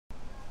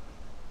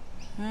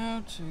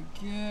How to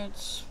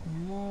get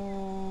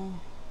more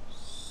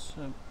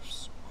subscribe.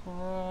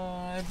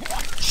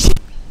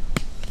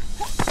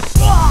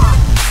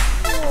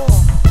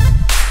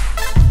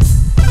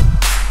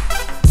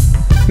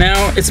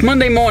 Now, it's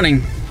Monday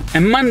morning,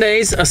 and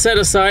Mondays are set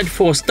aside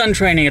for stunt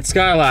training at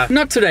Skylark.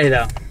 Not today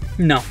though.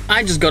 No,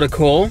 I just got a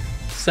call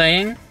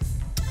saying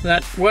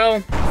that,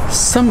 well,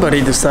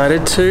 somebody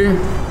decided to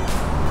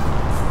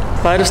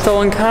light a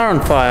stolen car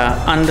on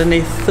fire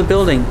underneath the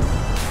building.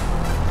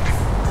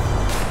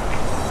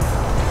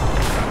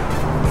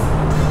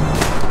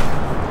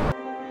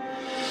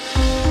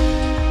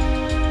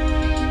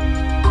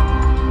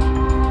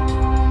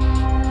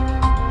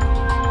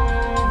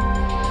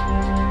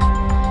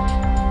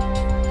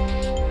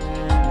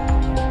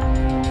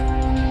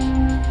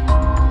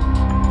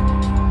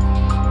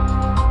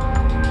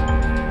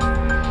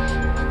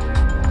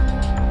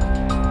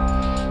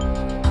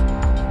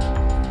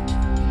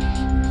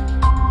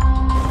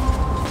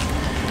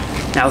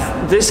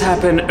 Now, this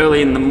happened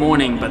early in the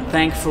morning, but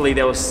thankfully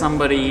there was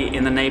somebody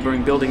in the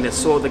neighboring building that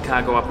saw the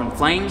car go up in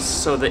flames,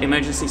 so the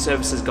emergency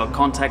services got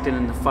contacted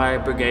and the fire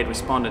brigade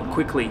responded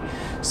quickly.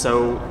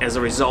 So as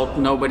a result,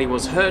 nobody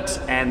was hurt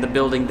and the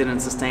building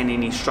didn't sustain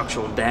any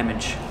structural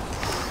damage.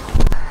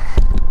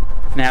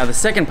 Now, the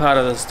second part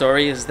of the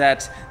story is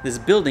that this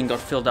building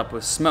got filled up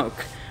with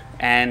smoke,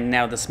 and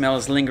now the smell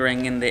is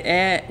lingering in the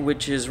air,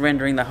 which is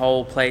rendering the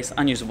whole place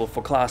unusable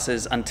for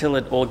classes until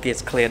it all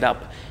gets cleared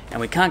up. And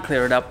we can't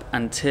clear it up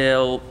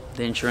until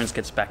the insurance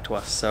gets back to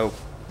us. So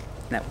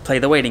now play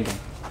the waiting game.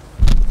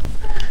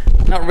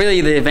 Not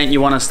really the event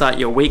you want to start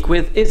your week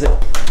with, is it?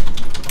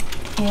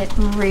 It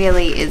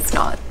really is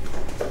not.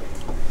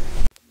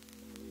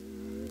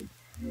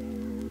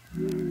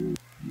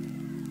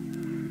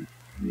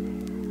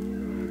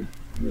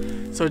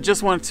 So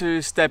just want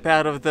to step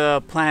out of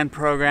the planned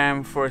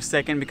program for a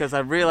second because I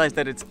realized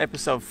that it's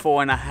episode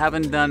 4 and I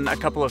haven't done a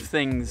couple of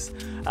things.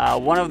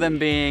 One of them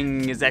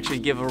being is actually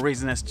give a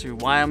reason as to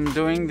why I'm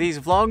doing these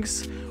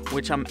vlogs,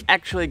 which I'm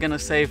actually gonna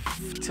save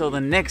till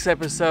the next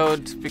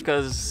episode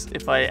because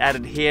if I add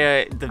it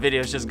here, the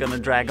video is just gonna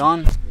drag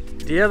on.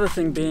 The other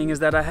thing being is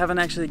that I haven't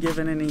actually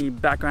given any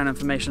background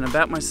information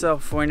about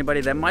myself for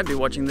anybody that might be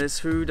watching this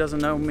who doesn't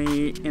know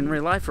me in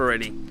real life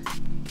already.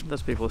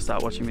 Those people will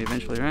start watching me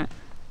eventually, right?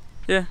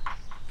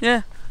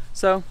 Yeah,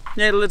 so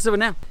yeah, let's do it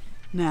now.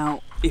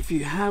 Now, if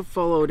you have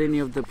followed any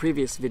of the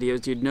previous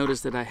videos, you'd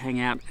notice that I hang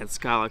out at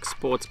Skylark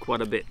Sports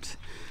quite a bit.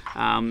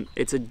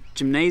 It's a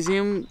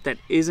gymnasium that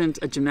isn't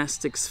a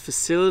gymnastics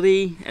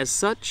facility as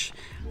such,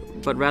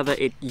 but rather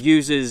it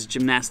uses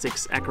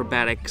gymnastics,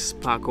 acrobatics,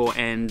 parkour,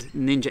 and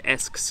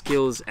ninja-esque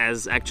skills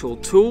as actual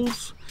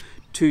tools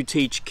to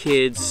teach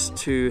kids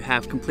to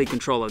have complete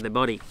control of their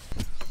body.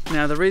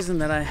 Now, the reason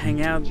that I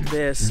hang out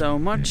there so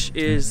much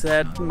is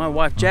that my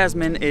wife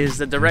Jasmine is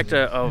the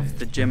director of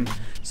the gym.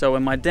 So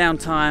in my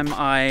downtime,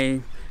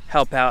 I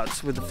help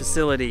out with the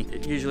facility.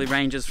 It usually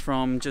ranges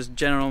from just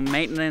general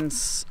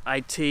maintenance,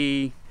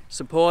 IT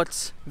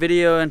support,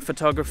 video and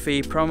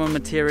photography, promo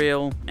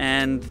material,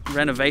 and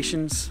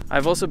renovations.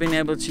 I've also been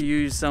able to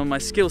use some of my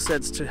skill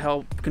sets to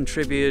help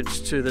contribute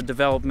to the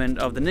development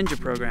of the Ninja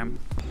program.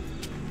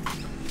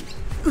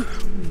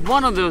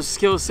 One of those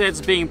skill sets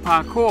being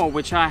parkour,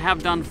 which I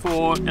have done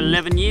for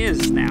 11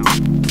 years now.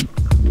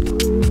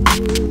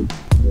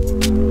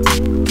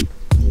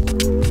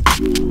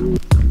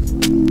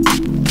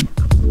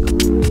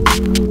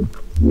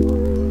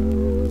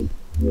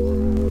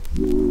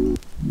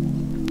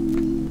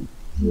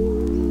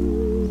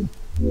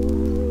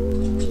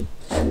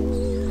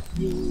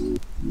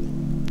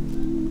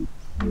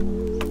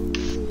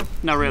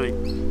 No, really,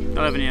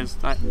 11 years,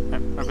 I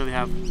really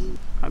have,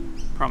 I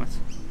promise.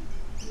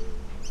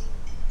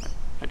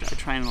 I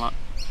train a lot.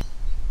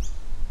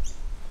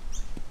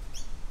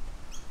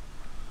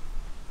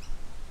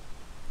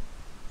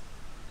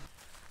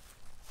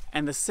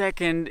 And the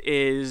second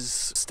is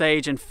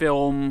stage and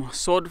film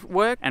sword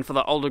work, and for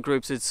the older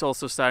groups it's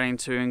also starting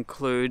to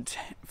include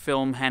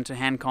film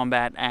hand-to-hand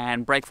combat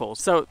and breakfalls.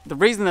 So the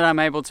reason that I'm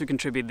able to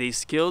contribute these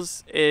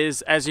skills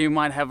is, as you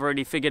might have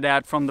already figured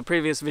out from the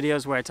previous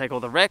videos where I take all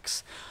the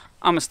recs,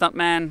 I'm a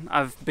stuntman.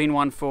 I've been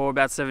one for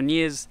about 7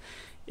 years.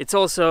 It's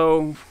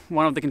also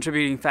one of the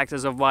contributing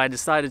factors of why I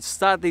decided to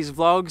start these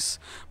vlogs,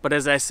 but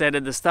as I said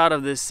at the start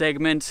of this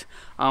segment,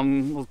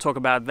 we'll talk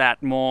about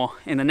that more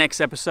in the next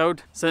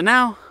episode. So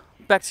now,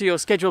 back to your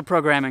scheduled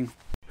programming.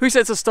 Who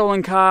sets a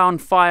stolen car on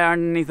fire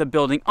underneath a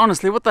building?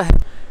 Honestly, what the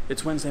heck?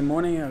 It's Wednesday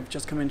morning, I've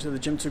just come into the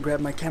gym to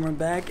grab my camera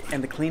bag,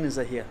 and the cleaners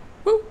are here.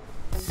 Woo!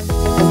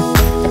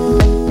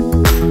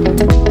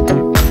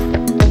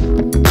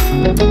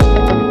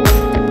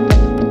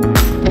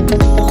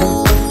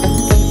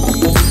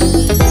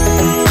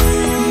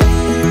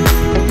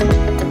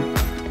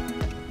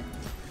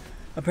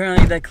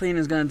 Apparently that clean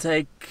is going to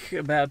take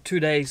about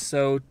 2 days,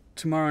 so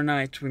tomorrow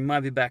night we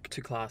might be back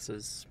to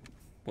classes.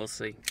 We'll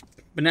see.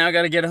 But now I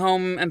gotta get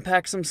home and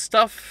pack some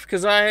stuff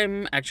because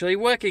I'm actually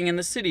working in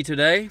the city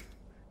today,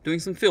 doing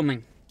some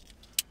filming.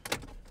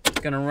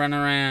 Gonna run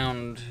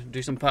around,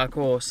 do some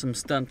parkour, some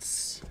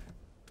stunts.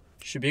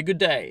 Should be a good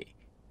day.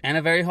 And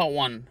a very hot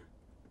one.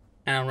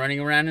 And I'm running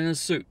around in a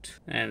suit.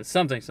 And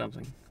something.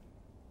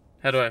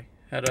 How do I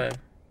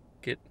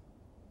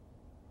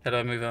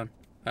move on?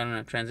 I don't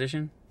know,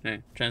 transition? No,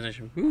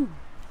 transition. Woo!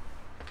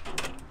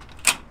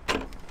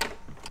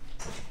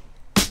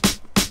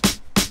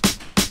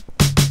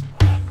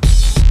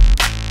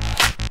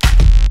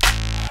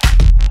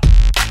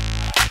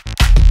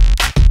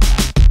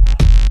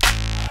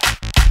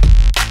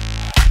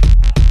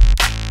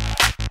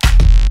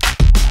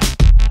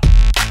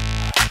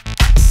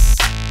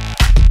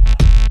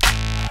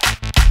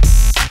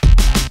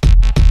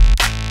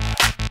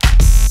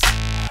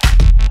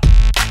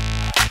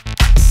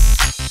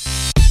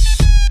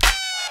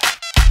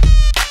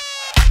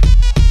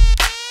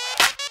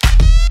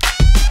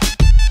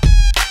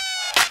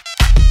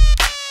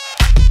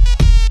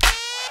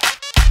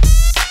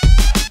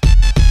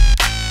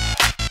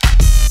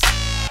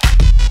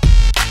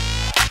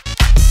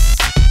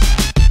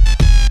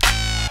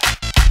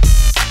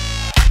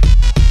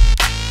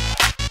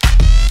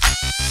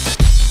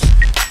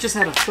 Just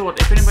had a thought,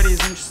 if anybody is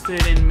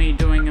interested in me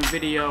doing a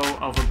video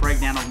of a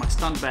breakdown of my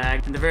stunt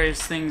bag and the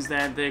various things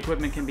that the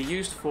equipment can be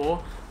used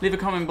for, leave a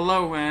comment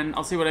below and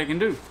I'll see what I can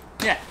do.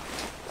 Yeah.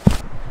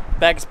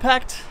 Bag's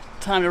packed,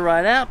 time to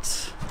ride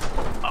out.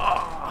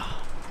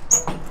 Oh,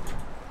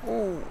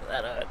 ooh,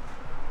 that hurt.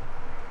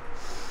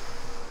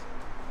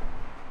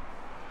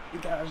 The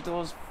garage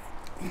doors.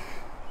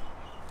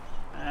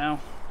 Ow.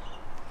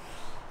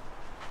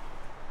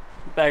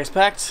 Bag's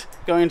packed,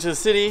 going to the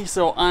city,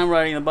 so I'm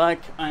riding the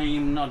bike, I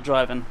am not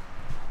driving.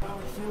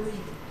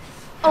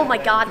 Oh my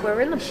god, we're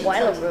in the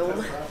boiler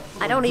room.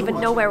 I don't even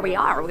know where we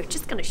are. We're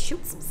just gonna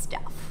shoot some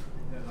stuff.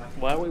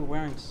 Why are we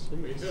wearing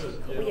suits?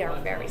 We are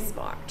very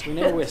smart. We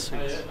never wear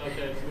suits.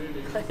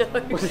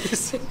 What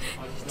is this?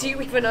 Do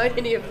you even own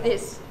any of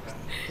this?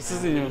 This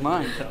isn't even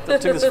mine. I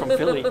took this from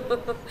Philly.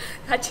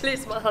 Actually,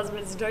 it's my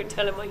husband's. Don't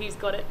tell him where he's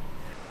got it.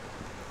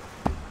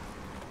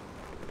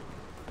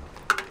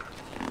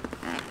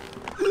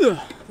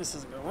 This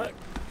isn't gonna work.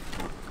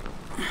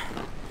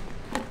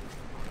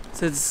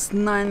 So it's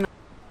 9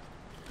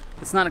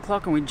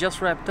 o'clock and we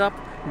just wrapped up.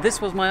 This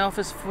was my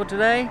office for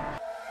today.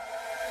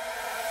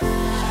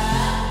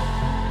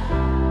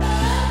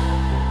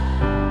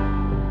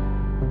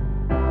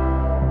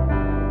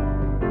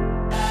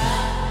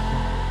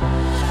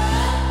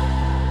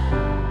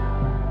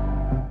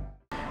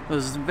 It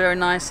was very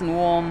nice and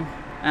warm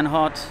and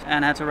hot,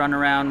 and I had to run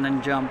around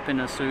and jump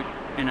in a suit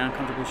in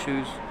uncomfortable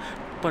shoes.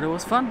 But it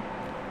was fun.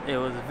 It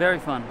was very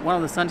fun. One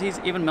of the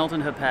stunties even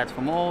melted her pads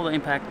from all the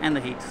impact and the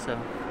heat, so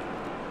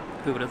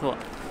who would have thought?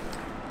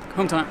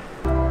 Home time.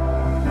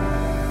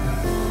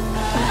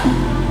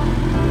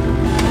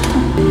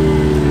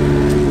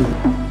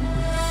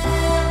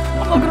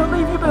 I'm not gonna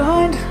leave you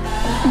behind.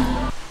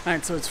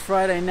 Alright, so it's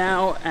Friday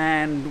now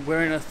and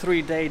we're in a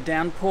 3-day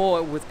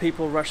downpour with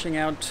people rushing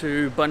out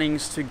to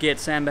Bunnings to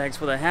get sandbags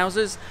for their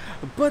houses.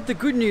 But the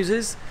good news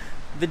is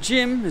the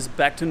gym is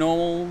back to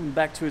normal,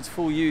 back to its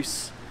full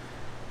use.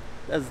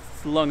 As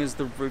long as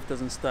the roof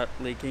doesn't start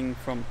leaking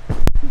from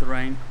the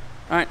rain.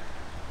 Alright,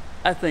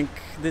 I think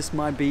this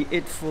might be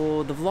it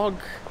for the vlog.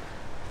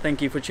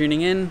 Thank you for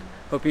tuning in.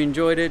 Hope you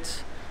enjoyed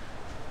it.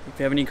 If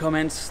you have any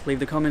comments, leave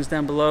the comments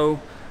down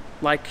below.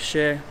 Like,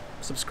 share,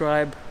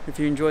 subscribe if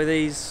you enjoy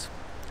these.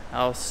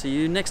 I'll see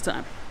you next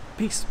time.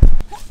 Peace.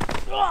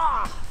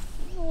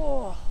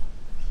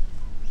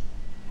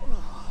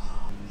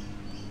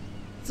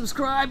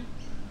 Subscribe,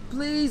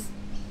 please.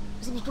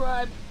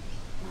 Subscribe.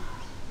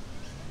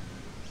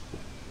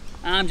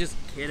 I'm just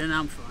kidding,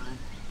 I'm fine.